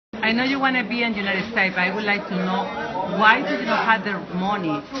I know you want to be in the United States, but I would like to know why did you not have the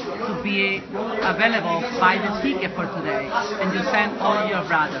money to be available buy the ticket for today, and you send all your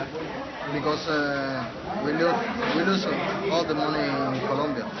brother? Because we lose all the money in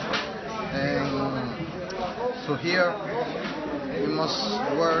Colombia, and so here we must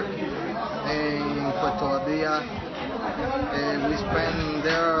work in Puerto Dia. We spend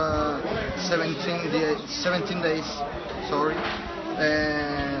there 17 days, sorry,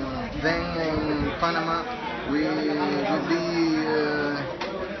 and then in Panama we will be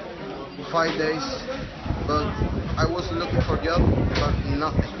 5 days, but I was looking for a job, but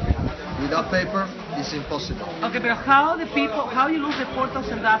nothing. Without paper, it's impossible. Okay, but how you lose the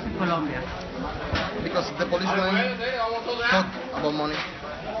 $4,000 in Colombia? Because the policeman talk about money,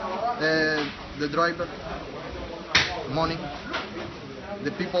 the driver, money,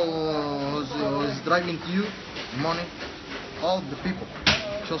 the people who's driving to you, money, all the people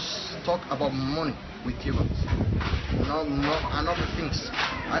just talk about money with Cubans. No, another things.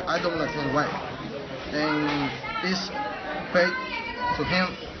 I don't understand why. And it's paid to him,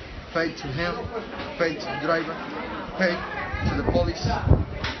 paid to him, paid to the driver, paid to the police,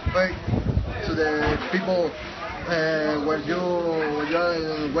 paid to the people where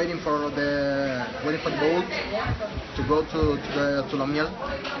you're waiting for the boat to go to La Miel.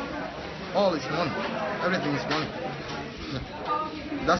 All is money. Everything is money.